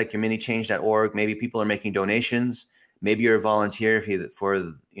 advocacy. It's like your minichange.org. Maybe people are making donations. Maybe you're a volunteer for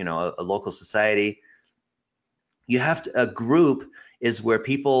a local society. You have to, a group is where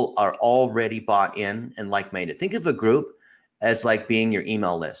people are already bought in and like-minded. Think of a group as like being your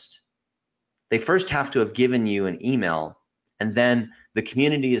email list. They first have to have given you an email, and then the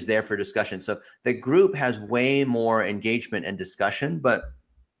community is there for discussion. So the group has way more engagement and discussion, but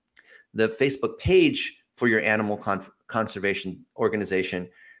the Facebook page for your animal conservation organization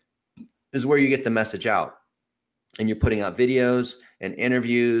is where you get the message out, and you're putting out videos and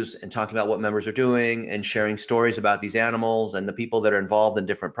interviews and talking about what members are doing and sharing stories about these animals and the people that are involved in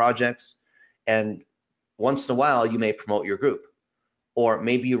different projects. And once in a while, you may promote your group, or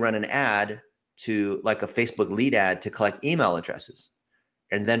maybe you run an ad to, like, a Facebook lead ad to collect email addresses.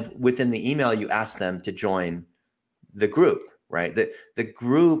 And then within the email, you ask them to join the group, right? The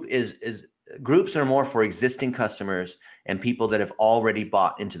group groups are more for existing customers and people that have already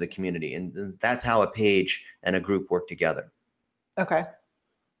bought into the community. And that's how a page and a group work together. Okay.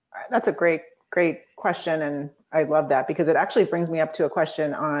 That's a great question. And I love that, because it actually brings me up to a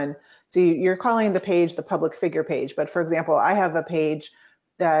question on, so you're calling the page the public figure page, but for example, I have a page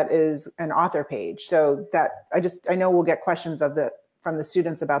that is an author page. So that I know we'll get questions from the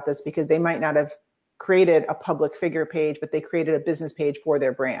students about this, because they might not have created a public figure page, but they created a business page for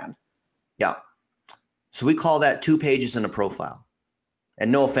their brand. Yeah. So we call that 2 pages in a profile.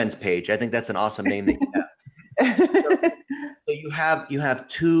 And no offense, Paige, I think that's an awesome name that you have. So you have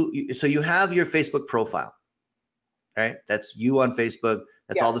two. So you have your Facebook profile, right? That's you on Facebook.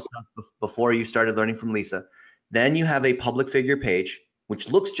 That's all the stuff before you started learning from Lisa. Then you have a public figure page, which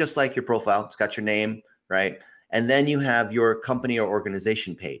looks just like your profile. It's got your name, right? And then you have your company or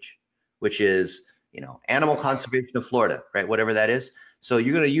organization page, which is, Animal Conservation of Florida, right? Whatever that is. So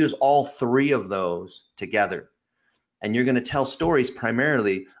you're going to use all 3 of those together. And you're going to tell stories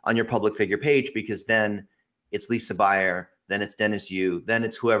primarily on your public figure page, because then it's Lisa Buyer, then it's Dennis Yu, then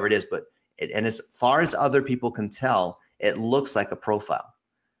it's whoever it is. And as far as other people can tell, it looks like a profile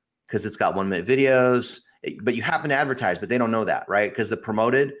because it's got 1-minute videos, but you happen to advertise, but they don't know that, right? Because the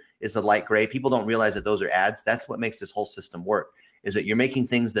promoted is the light gray. People don't realize that those are ads. That's what makes this whole system work, is that you're making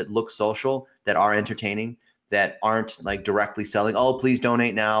things that look social, that are entertaining, that aren't like directly selling. Oh, please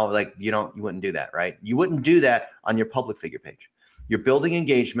donate now. Like you wouldn't do that, right? You wouldn't do that on your public figure page. You're building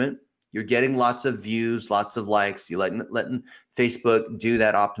engagement. You're getting lots of views, lots of likes. You're letting Facebook do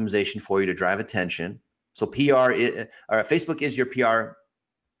that optimization for you to drive attention. So Facebook is your PR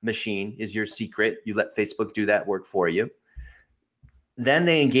machine is your secret. You let Facebook do that work for you. Then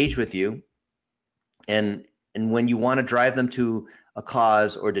they engage with you. And when you want to drive them to a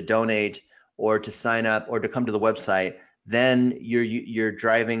cause or to donate or to sign up or to come to the website, then you're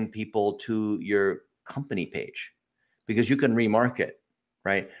driving people to your company page, because you can remarket,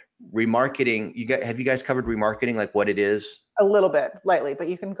 right? Remarketing, have you guys covered remarketing, like what it is? A little bit lightly, but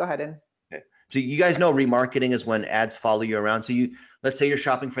you can go ahead and. Okay. So you guys know remarketing is when ads follow you around. So let's say you're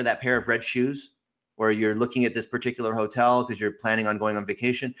shopping for that pair of red shoes, or you're looking at this particular hotel because you're planning on going on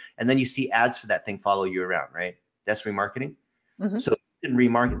vacation, and then you see ads for that thing follow you around, right? That's remarketing. Mm-hmm. So you can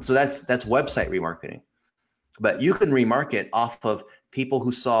remarket. So that's website remarketing. But you can remarket off of people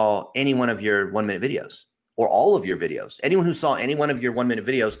who saw any one of your 1-minute videos or all of your videos. Anyone who saw any one of your 1-minute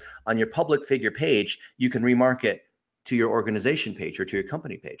videos on your public figure page, you can remarket to your organization page or to your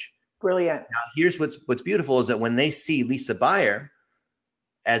company page. Brilliant. Now, here's what's beautiful is that when they see Lisa Buyer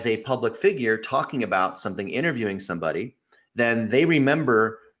as a public figure talking about something, interviewing somebody, then they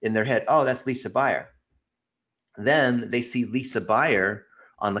remember in their head, oh, that's Lisa Buyer. Then they see Lisa Buyer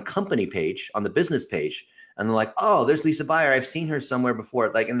on the company page, on the business page, and they're like, oh, there's Lisa Buyer. I've seen her somewhere before.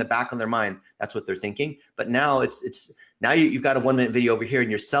 Like in the back of their mind, that's what they're thinking. But now now you've got a 1-minute video over here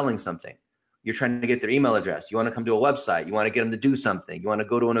and you're selling something. You're trying to get their email address. You want to come to a website. You want to get them to do something. You want to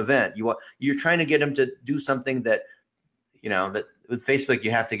go to an event. You're trying to get them to do something that, that with Facebook,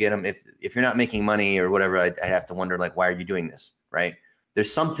 you have to get them. If you're not making money or whatever, I have to wonder, like, why are you doing this? Right.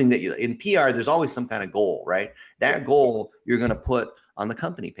 There's something that in PR, there's always some kind of goal, right? That goal you're going to put on the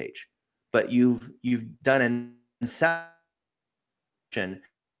company page, but you've done an inception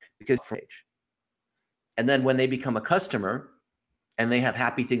because page. And then when they become a customer and they have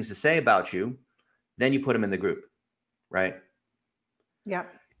happy things to say about you, then you put them in the group, right? Yeah.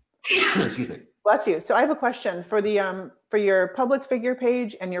 Excuse me. Bless you. So I have a question for for your public figure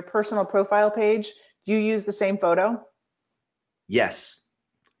page and your personal profile page. Do you use the same photo? Yes,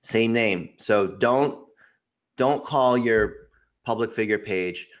 same name. So don't call your public figure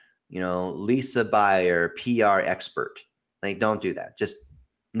page, Lisa Buyer, PR expert. Like, don't do that. Just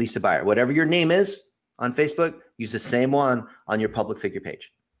Lisa Buyer. Whatever your name is on Facebook, use the same one on your public figure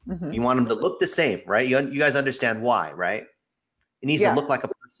page. Mm-hmm. You want them to look the same, right? You guys understand why, right? It needs to look like a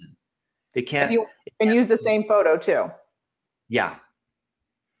person. It can't. And use the same photo too. Yeah.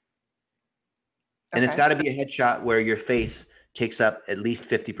 And it's got to be a headshot where your face takes up at least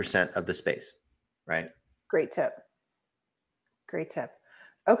 50% of the space, right? Great tip. Great tip.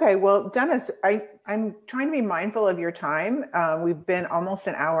 Okay, well, Dennis, I'm trying to be mindful of your time. We've been almost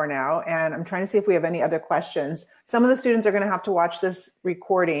an hour now, and I'm trying to see if we have any other questions. Some of the students are going to have to watch this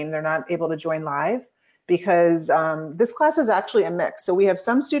recording. They're not able to join live because this class is actually a mix. So we have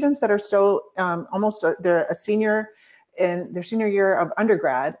some students that are still they're a senior in their senior year of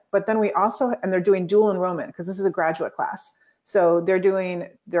undergrad, but then and they're doing dual enrollment because this is a graduate class. So they're doing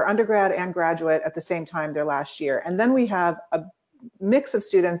their undergrad and graduate at the same time their last year. And then we have a mix of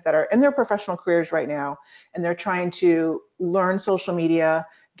students that are in their professional careers right now, and they're trying to learn social media,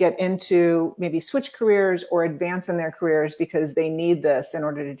 get into maybe switch careers or advance in their careers because they need this in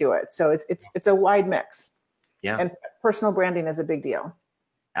order to do it. So it's a wide mix. Yeah. And personal branding is a big deal.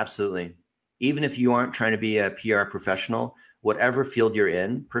 Absolutely. Even if you aren't trying to be a PR professional, whatever field you're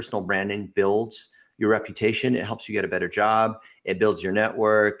in, personal branding builds your reputation. It helps you get a better job. It builds your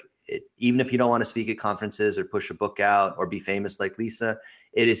network. Even if you don't want to speak at conferences or push a book out or be famous like Lisa,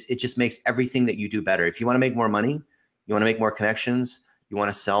 it just makes everything that you do better. If you want to make more money, you want to make more connections, you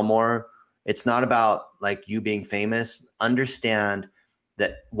want to sell more, it's not about like you being famous. Understand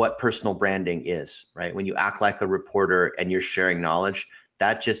that what personal branding is, right? When you act like a reporter and you're sharing knowledge,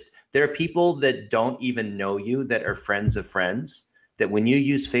 there are people that don't even know you that are friends of friends, that when you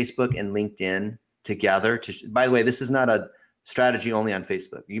use Facebook and LinkedIn together by the way, this is not a strategy only on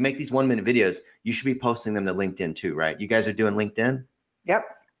Facebook. You make these 1-minute videos, you should be posting them to LinkedIn too, right? You guys are doing LinkedIn? Yep.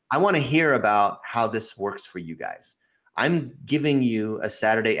 I want to hear about how this works for you guys. I'm giving you a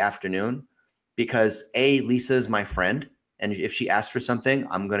Saturday afternoon because A, Lisa is my friend. And if she asks for something,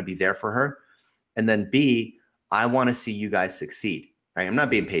 I'm going to be there for her. And then B, I want to see you guys succeed, right? I'm not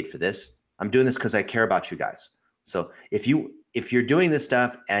being paid for this. I'm doing this because I care about you guys. So if you're doing this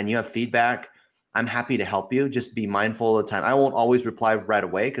stuff and you have feedback, I'm happy to help you. Just be mindful of the time. I won't always reply right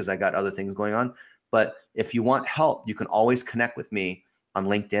away because I got other things going on. But if you want help, you can always connect with me on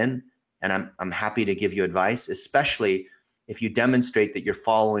LinkedIn, and I'm happy to give you advice, especially if you demonstrate that you're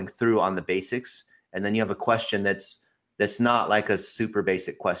following through on the basics, and then you have a question that's not like a super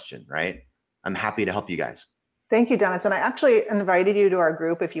basic question, right? I'm happy to help you guys. Thank you, Dennis. And I actually invited you to our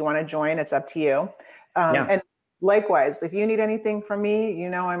group if you want to join. It's up to you. Yeah. And Likewise, if you need anything from me, you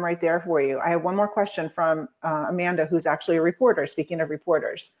know I'm right there for you. I have one more question from Amanda, who's actually a reporter. Speaking of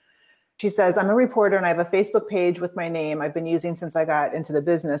reporters, she says, I'm a reporter and I have a Facebook page with my name I've been using since I got into the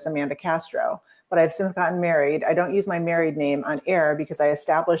business, Amanda Castro, but I've since gotten married. I don't use my married name on air because I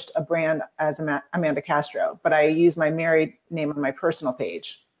established a brand as Amanda Castro, but I use my married name on my personal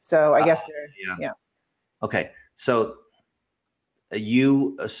page. So I guess yeah. Okay. So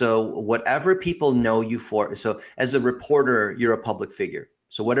whatever people know you for, so as a reporter, you're a public figure.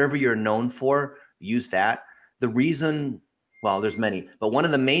 So whatever you're known for, use that. The reason, well, there's many, but one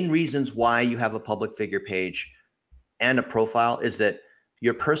of the main reasons why you have a public figure page and a profile is that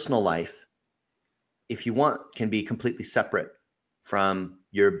your personal life, if you want, can be completely separate from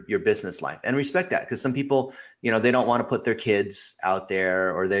your business life, and respect that, because some people, they don't want to put their kids out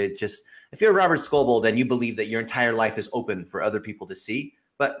there, or they just, if you're Robert Scoble, then you believe that your entire life is open for other people to see,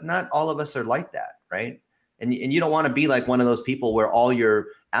 but not all of us are like that, right? And you don't want to be like one of those people where all your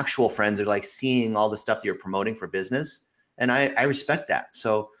actual friends are like seeing all the stuff that you're promoting for business. And I respect that.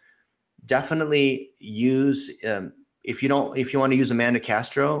 So definitely use, if you want to use Amanda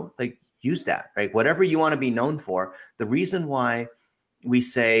Castro, like use that, right? Whatever you want to be known for. The reason why we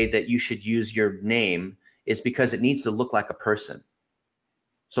say that you should use your name is because it needs to look like a person.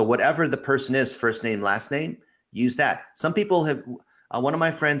 So whatever the person is, first name, last name, use that. Some people have, one of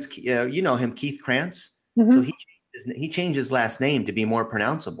my friends, you know him, Keith Krantz. Mm-hmm. So he changed his last name to be more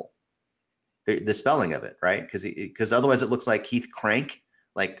pronounceable, the spelling of it, right? Because otherwise it looks like Keith Crank,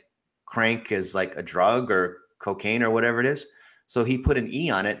 like crank is like a drug or cocaine or whatever it is. So he put an E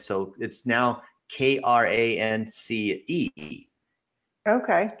on it. So it's now Krance.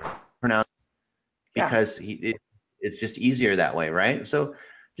 Okay. Pronounced because it's just easier that way, right? So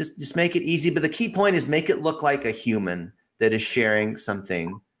just make it easy. But the key point is make it look like a human that is sharing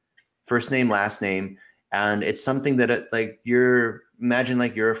something, first name, last name. And it's something that imagine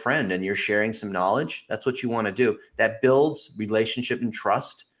like you're a friend and you're sharing some knowledge. That's what you want to do. That builds relationship and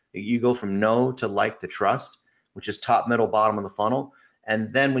trust. You go from know to like to trust, which is top, middle, bottom of the funnel.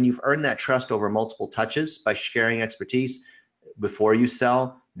 And then when you've earned that trust over multiple touches by sharing expertise before you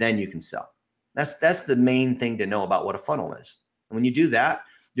sell, then you can sell. That's the main thing to know about what a funnel is. And when you do that,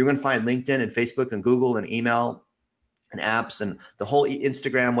 you're going to find LinkedIn and Facebook and Google and email and apps and the whole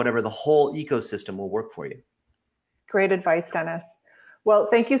Instagram, whatever, the whole ecosystem will work for you. Great advice, Dennis. Well,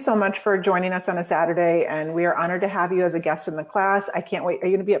 thank you so much for joining us on a Saturday, and we are honored to have you as a guest in the class. I can't wait. Are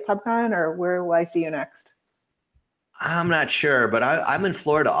you going to be at PubCon, or where will I see you next? I'm not sure, but I'm in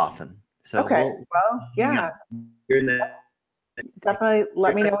Florida often. So okay. Well, yeah. Definitely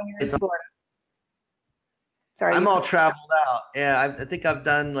let me know when you're in Florida. Sorry. I'm all traveled out. Yeah, I think I've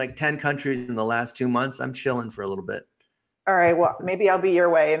done like 10 countries in the last 2 months. I'm chilling for a little bit. All right. Well, maybe I'll be your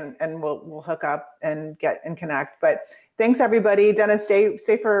way and we'll hook up and get and connect. But thanks, everybody. Dennis, stay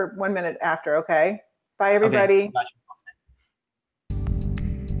for 1 minute after. Okay. Bye, everybody. Okay. Gotcha.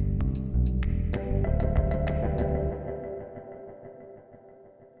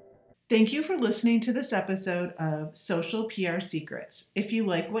 Thank you for listening to this episode of Social PR Secrets. If you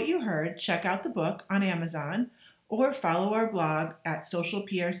like what you heard, check out the book on Amazon or follow our blog at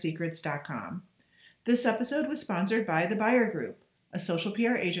socialprsecrets.com. This episode was sponsored by The Buyer Group, a social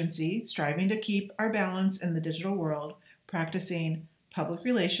PR agency striving to keep our balance in the digital world, practicing public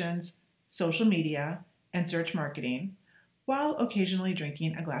relations, social media, and search marketing, while occasionally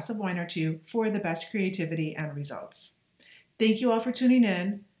drinking a glass of wine or two for the best creativity and results. Thank you all for tuning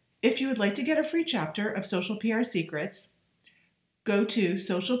in. If you would like to get a free chapter of Social PR Secrets, go to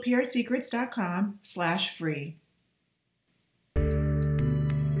socialprsecrets.com/free.